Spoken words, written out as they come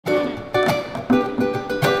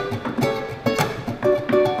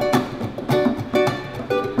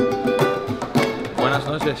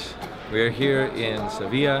noches. We are here in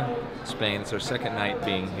Sevilla, Spain. It's our second night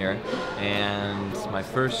being here, and my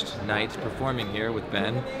first night performing here with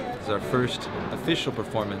Ben. This is our first official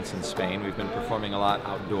performance in Spain. We've been performing a lot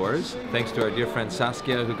outdoors. Thanks to our dear friend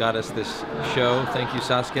Saskia who got us this show. Thank you,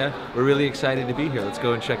 Saskia. We're really excited to be here. Let's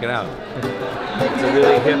go and check it out. It's a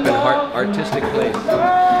really hip and artistic place.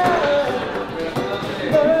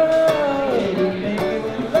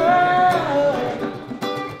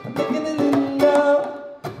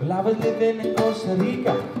 I was living in Costa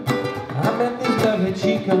Rica. I met this lovely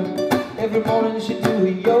chica. Every morning she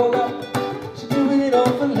doing yoga. She doing it all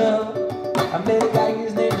for love. I met a guy,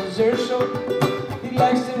 his name is Urso. He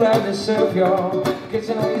likes to ride the surf, y'all.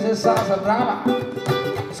 Catching all his salsa brava.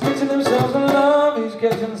 He's catching himself some love. He's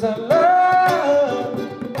catching some love.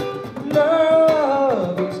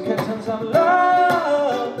 Love. He's catching some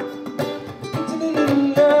love. He's catching a little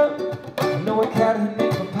love. I know a cat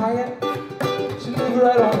named Papaya.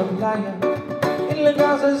 Right on the playa, in la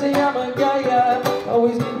casa se llama Gaia.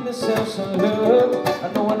 Always giving herself some love.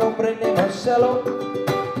 I know an hombre named Marcelo.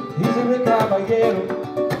 He's a real caballero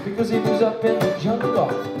because he was up in the jungle.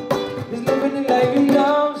 He's living the life he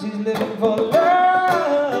loves. He's living for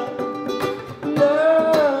love,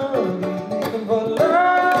 love. He's living for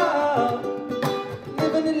love,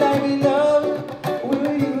 living the life he loves.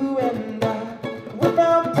 With you and I,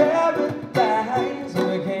 without paradise,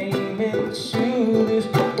 we came into this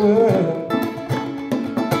world.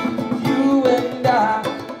 You and I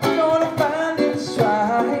are gonna find it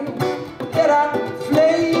right. Get our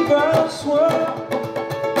flavor swirl.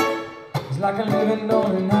 It's like I'm living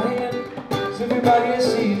on an island, so everybody I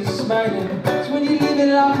see is smiling. So when you live in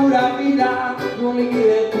la pura vida, you only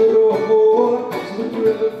get puro amor. So if you're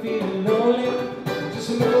ever feeling lonely, just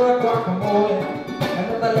remember a guacamole.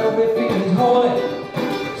 And that love we feel is holy.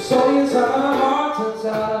 So inside our hearts,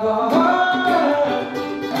 inside of our hearts.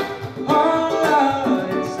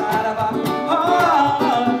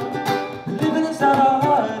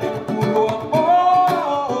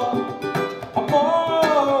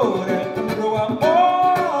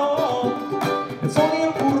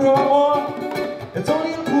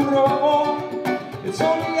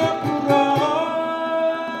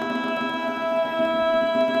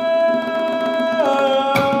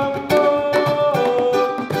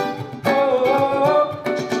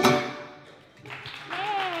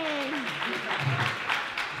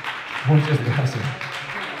 Muchas gracias.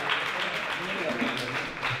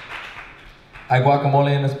 ¿Hay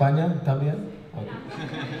guacamole en España también?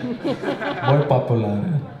 Okay. Muy popular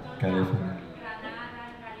en California.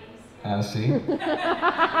 ¿Ah, sí?